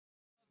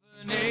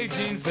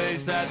aging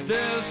face that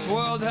this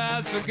world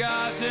has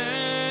forgotten.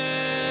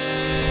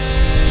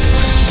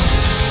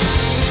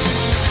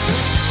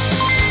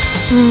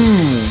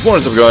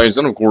 What's up, guys,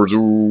 and of course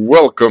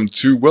welcome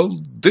to, well,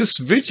 this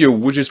video,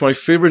 which is my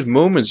favorite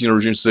moments in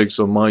Origin 6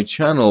 on my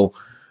channel.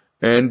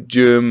 And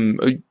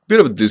a bit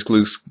of a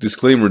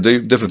disclaimer,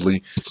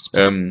 definitely.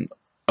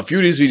 A few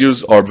of these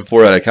videos are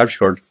before I had a capture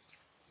card.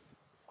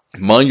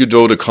 Mind you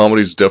though, the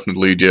comedy is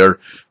definitely there,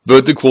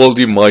 but the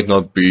quality might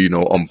not be,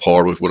 on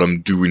par with what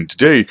I'm doing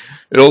today.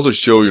 It also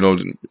shows,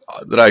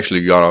 that I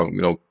actually got,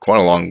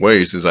 quite a long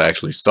way since I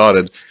actually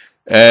started.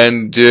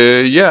 And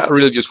yeah, I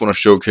really just want to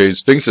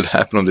showcase things that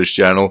happen on this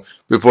channel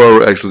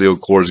before I actually, of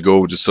course,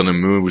 go with the Sun and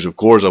Moon, which of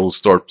course I will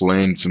start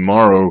playing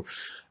tomorrow.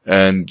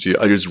 And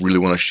I just really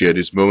want to share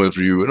this moment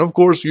with you. And of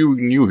course, you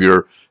new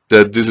here,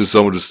 that this is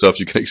some of the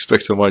stuff you can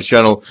expect on my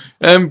channel,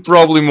 and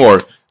probably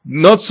more.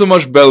 Not so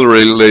much battle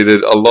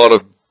related, a lot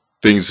of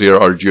things here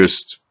are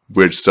just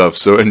weird stuff,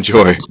 so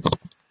enjoy.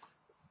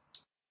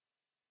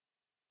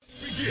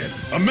 Begin.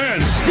 A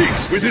man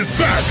speaks with his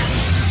back.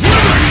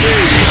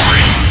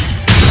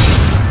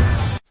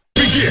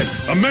 Begin.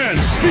 A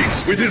man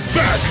speaks with his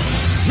back.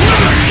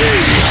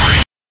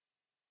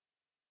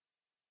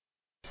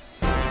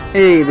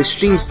 Hey, the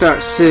stream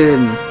starts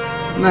soon.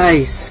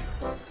 Nice.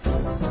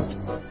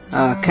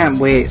 Can't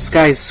wait.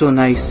 Sky's so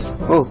nice.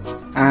 Oh,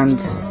 and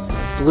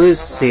Blue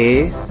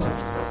Sea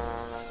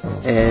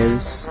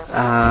is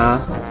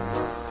a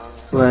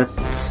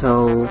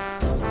little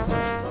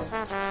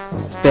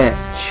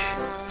bitch.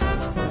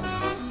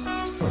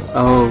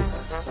 Oh.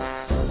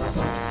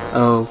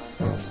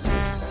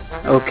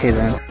 Okay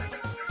then.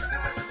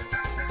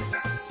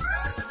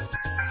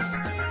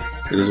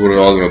 This is what it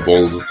all gonna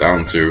boils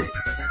down to.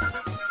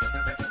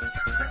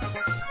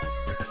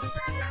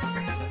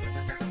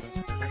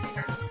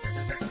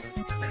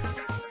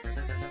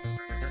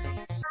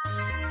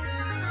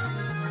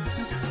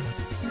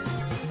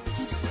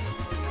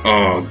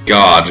 Oh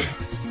God.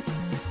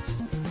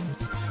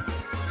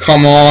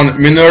 Come on,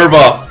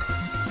 Minerva!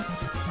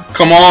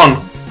 Come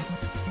on!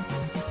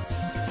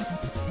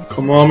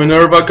 Come on,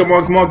 Minerva, come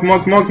on! Oh!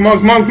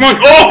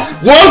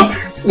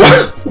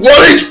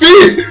 One HP!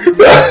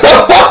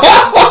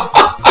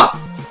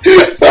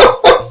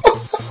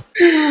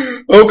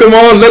 Oh, come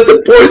on, let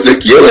the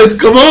poison kill it,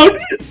 come on!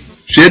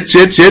 Shit!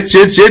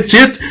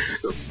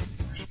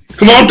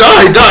 Come on,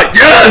 die!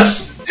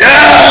 Yes!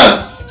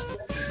 Yes!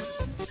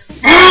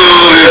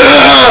 Oh,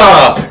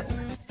 yeah!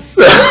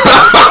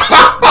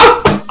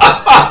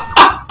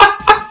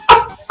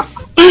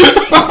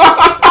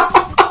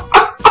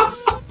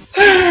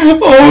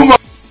 Oh my!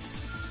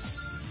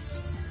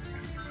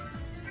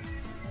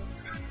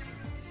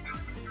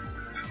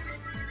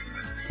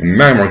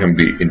 Magmar can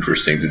be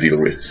interesting to deal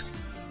with.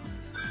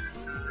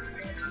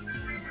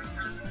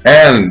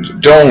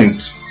 And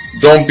don't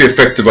be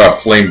affected by a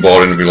flame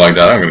ball or anything like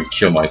that. I'm gonna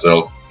kill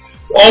myself.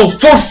 Oh,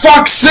 for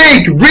fuck's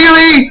sake!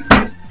 Really?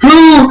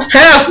 Who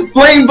has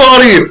flame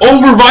body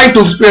over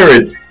vital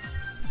spirit?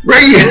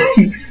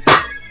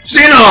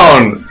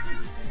 Xenon!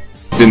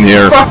 In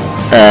here,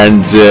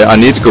 and I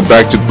need to go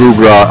back to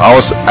Brugra. I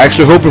was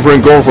actually hoping for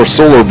him going for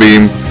solar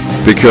beam,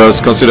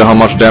 because consider how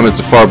much damage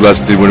the fire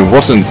blast did when it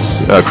wasn't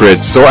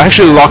crit. So I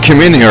actually lock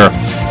him in here,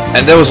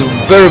 and that was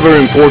very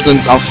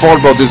important. I thought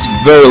about this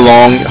very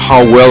long,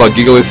 how well a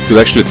Gigalith could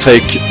actually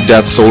take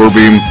that solar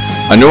beam.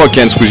 I know I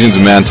can't switch into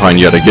Mantine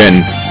yet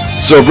again.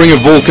 So I bring a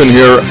Vulcan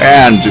here,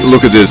 and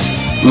look at this.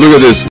 Look at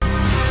this.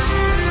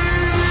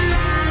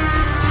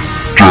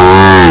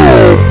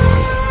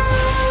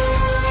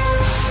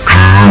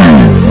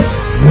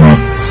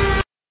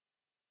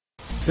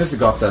 Since I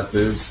got that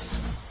boost,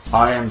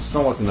 I am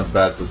somewhat in a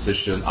bad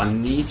position. I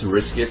need to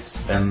risk it,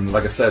 and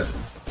like I said,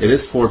 it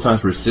is 4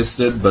 times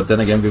resisted, but then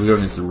again,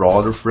 Vivillon is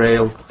rather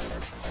frail,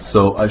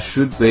 so I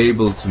should be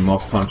able to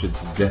Mach Punch it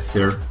to death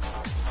here.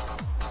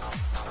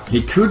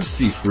 He could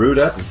see through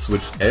that and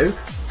switch out.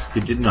 He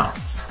did not.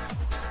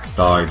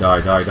 Die.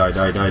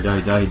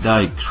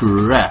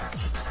 Crap.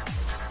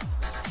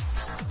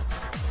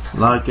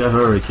 Like a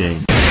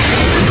hurricane.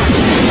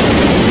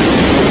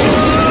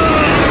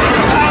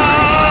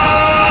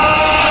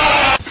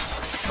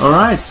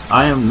 Alright,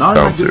 I am not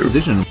in a good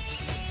position.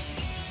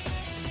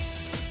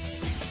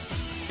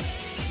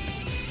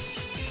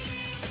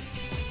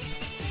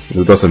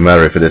 It doesn't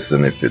matter if it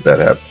isn't, if that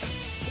happened.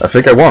 I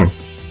think I won.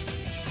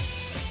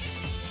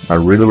 I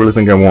really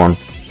think I won.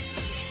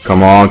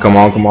 Come on,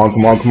 Velvet!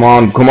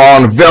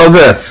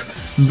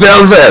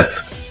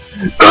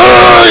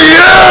 Oh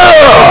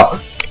yeah!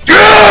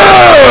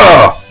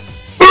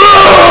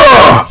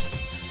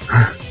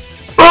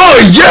 Oh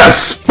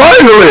yes!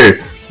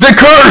 Finally! The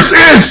curse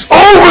is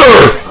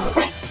over!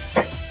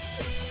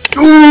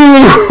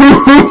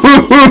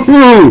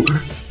 Ooh!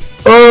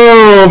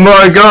 Oh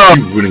my God!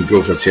 You wouldn't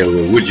go for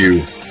Tailwheel, would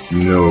you?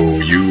 No,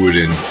 you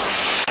wouldn't.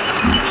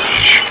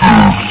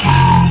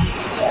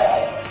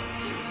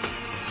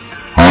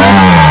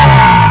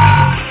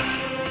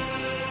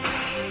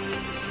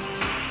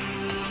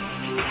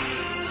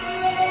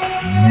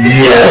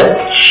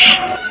 Yes!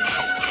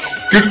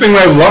 Good thing I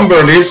have lumber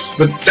on this,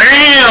 but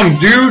damn,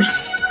 dude!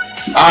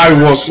 I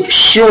was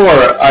sure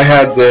I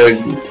had the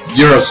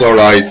Eurosaur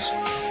light.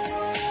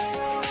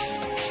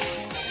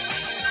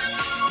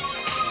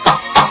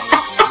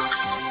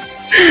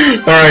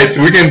 Alright,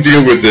 we can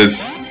deal with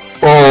this.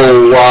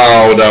 Oh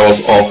wow, that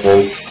was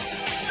awful.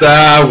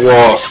 That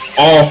was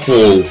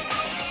awful.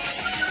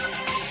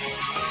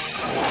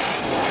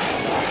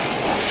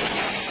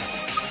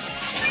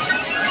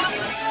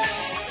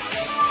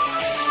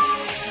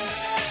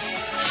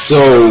 So,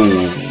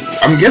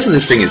 I'm guessing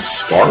this thing is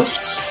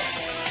scarfed.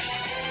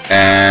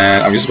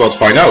 And I'm just about to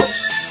find out.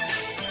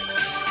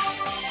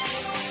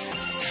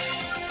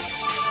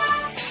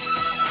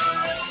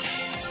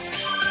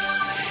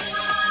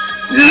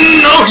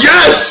 No,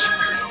 yes!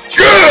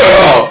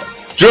 Yeah!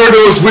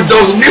 Gyarados with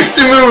those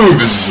nifty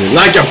moves,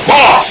 like a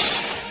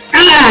boss!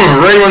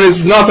 Raymond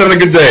is not having a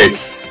good day.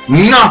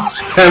 Not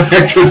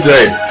having a good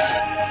day.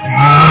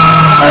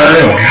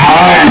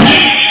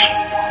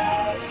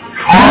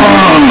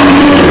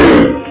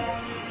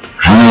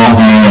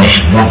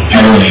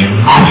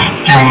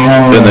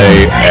 Then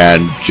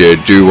they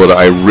do what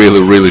I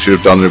really should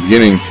have done in the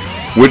beginning,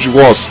 which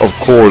was, of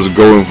course,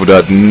 going for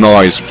that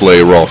nice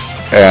play rough.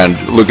 And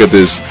look at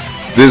this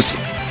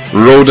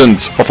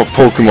rodent of a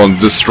Pokemon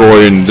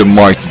destroying the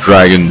mighty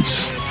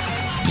dragons.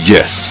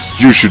 Yes,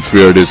 you should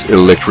fear this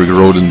electric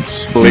rodent.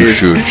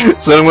 Please. You should.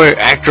 So anyway,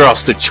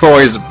 Actros, the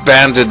choice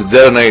bandit,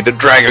 detonate, the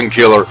dragon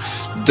killer,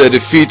 the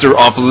defeater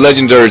of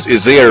legendaries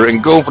is here,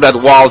 and go for that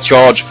wild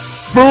charge.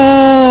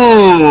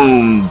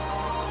 Boom!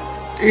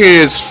 It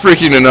is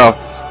freaking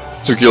enough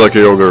to kill a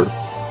Kyogre.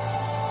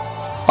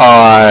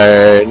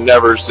 I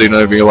never seen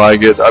anything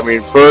like it. I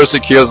mean, first he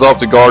kills off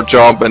the guard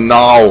jump, and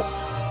now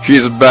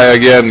he's back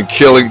again,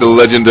 killing the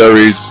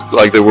legendaries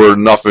like they were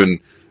nothing.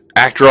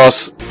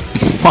 Actros,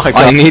 my God.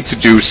 I need to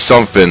do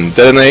something.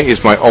 Detonate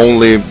is my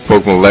only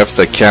Pokemon left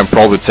that can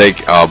probably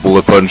take a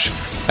Bullet Punch,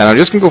 and I'm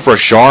just gonna go for a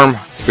Charm,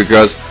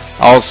 because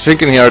I was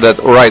thinking here that,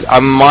 alright, I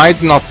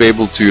might not be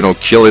able to, you know,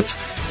 kill it,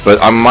 but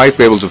I might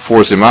be able to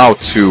force him out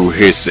to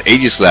his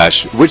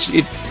Aegislash, which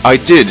I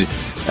did,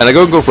 and I'm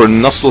gonna go for a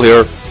Nuzzle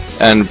here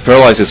and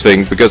paralyze this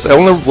thing, because the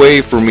only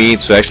way for me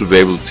to actually be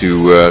able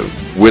to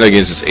win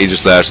against this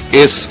Aegislash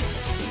is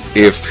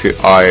if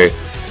I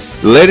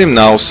let him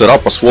now set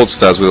up a SWAT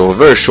stance, which I was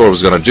very sure I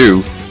was gonna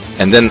do,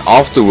 and then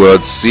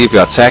afterwards see if he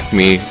attacked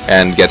me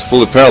and get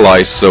fully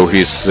paralyzed, so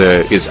he's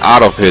is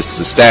out of his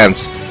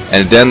stance,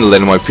 and then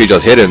let my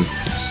Pidgeot hit him.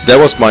 That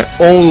was my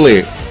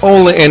only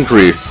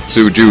entry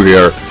to do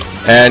here,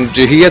 and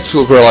he gets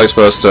fully paralyzed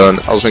first turn.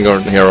 I was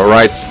thinking here,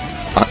 alright,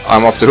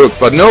 I'm off the hook,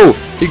 but no,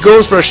 he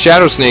goes for a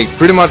Shadow Sneak.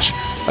 Pretty much,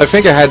 I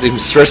think I had him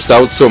stressed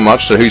out so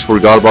much that he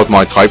forgot about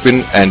my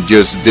typing and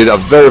just did a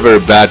very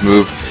bad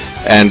move,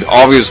 and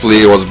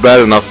obviously it was bad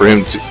enough for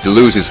him to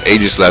lose his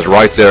Aegislash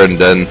right there and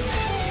then.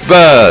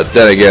 But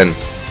then again,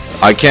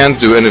 I can't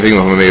do anything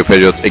with my Mega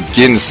Pidgeot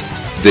against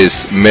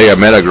this Mega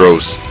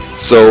Metagross,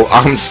 so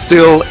I'm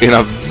still in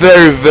a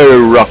very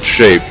rough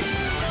shape,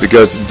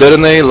 because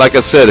Detonate, like I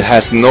said,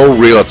 has no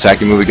real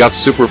attacking move. He got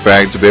Super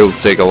Fang to be able to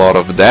take a lot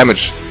of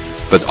damage,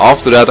 but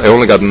after that I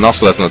only got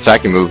Nuzzle as an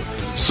attacking move.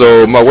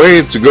 So my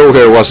way to go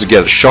here was to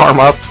get Charm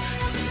up,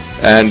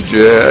 and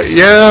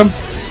yeah,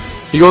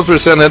 he goes for a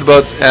Sand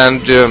Headbutt,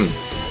 and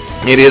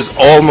it is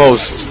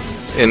almost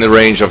in the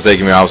range of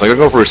taking me out. So I'm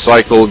gonna go for a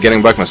Cycle,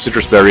 getting back my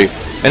Citrus Berry,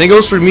 and he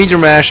goes for Meteor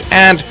Mash,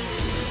 and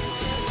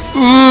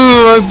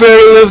ooh, I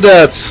barely lived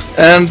that.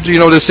 And you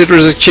know, the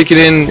Citrus is kicking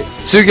in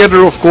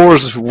together, of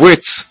course,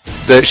 with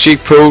the Sheik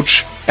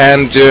Approach,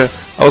 and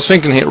I was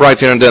thinking right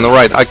here and then,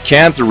 alright, I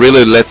can't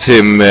really let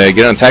him get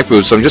an attack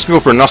boost, so I'm just gonna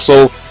go for a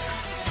Nuzzle,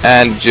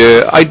 and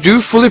I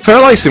do fully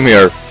paralyze him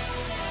here,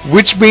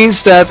 which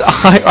means that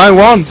I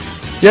won.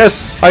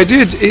 Yes, I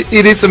did.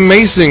 It is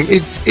amazing.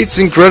 It's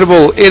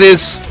incredible. It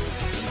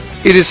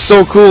is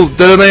so cool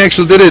that I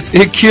actually did it.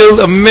 He killed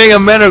a Mega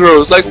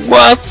Metagross. Like,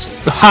 what?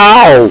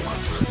 How?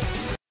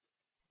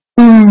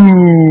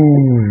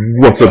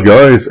 What's up,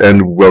 guys,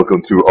 and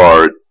welcome to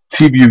our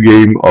TBU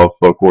game of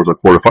course, our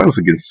quarterfinals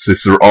against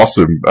Sister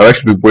Awesome. I've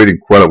actually been waiting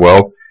quite a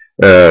while.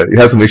 He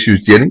had some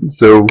issues getting,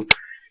 so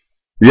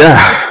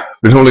yeah,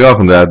 been holding off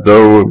on that.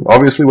 Though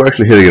obviously we're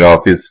actually hitting it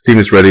off. His team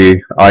is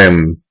ready. I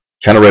am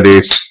kind of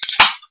ready.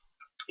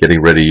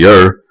 Getting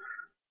readier.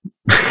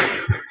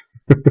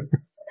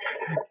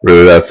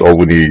 Really, that's all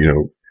we need. You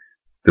know,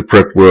 the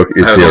prep work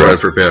is here. Already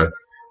prepared.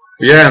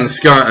 Yeah, and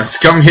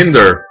Scum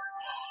Hinder.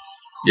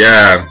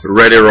 Yeah,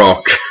 Ready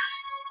Rock.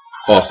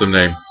 Awesome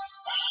name.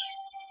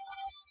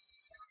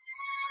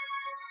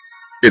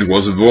 It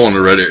was born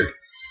already.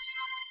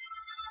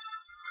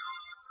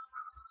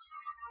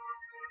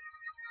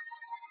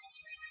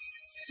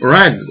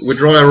 Alright, we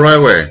draw it right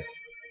away.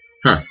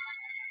 Huh.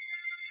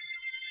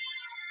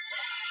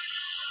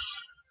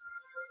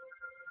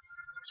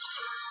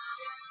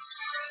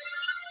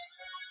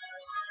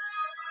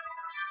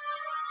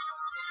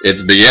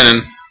 It's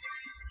beginning.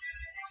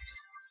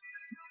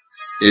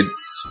 It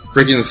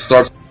freaking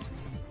starts.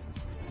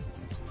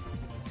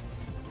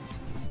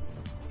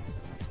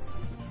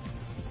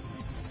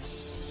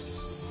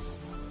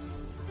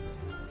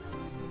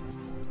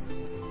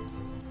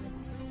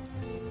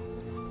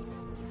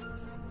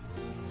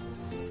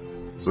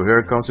 So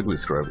here comes a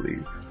Glisker, I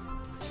believe.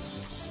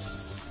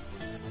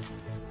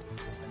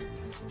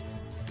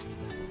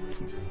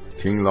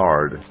 King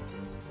Lard.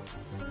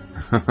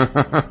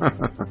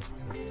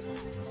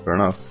 Fair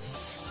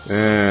enough.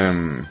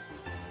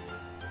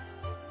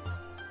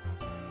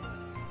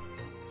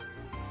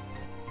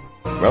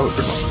 Well, we're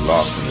pretty much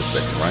lost in this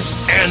second, right?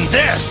 And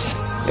this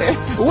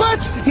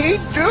What's he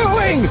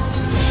doing?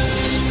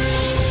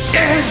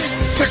 is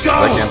to go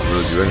I can't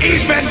really do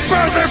anything. even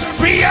further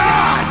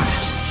beyond.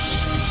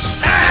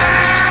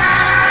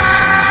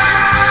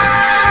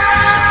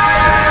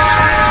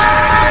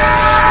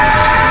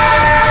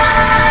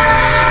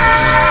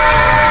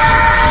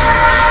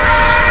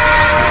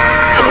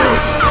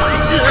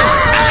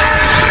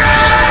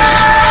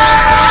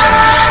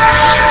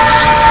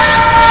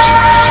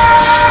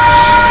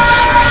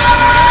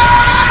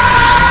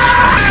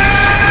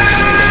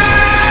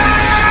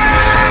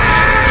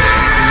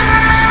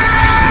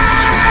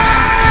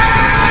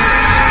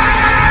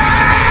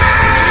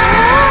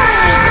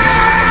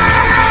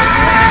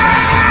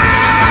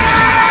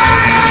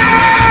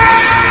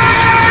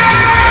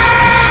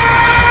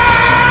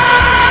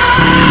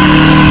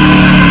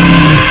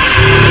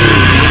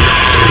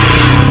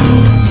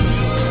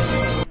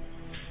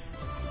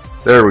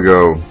 There we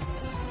go.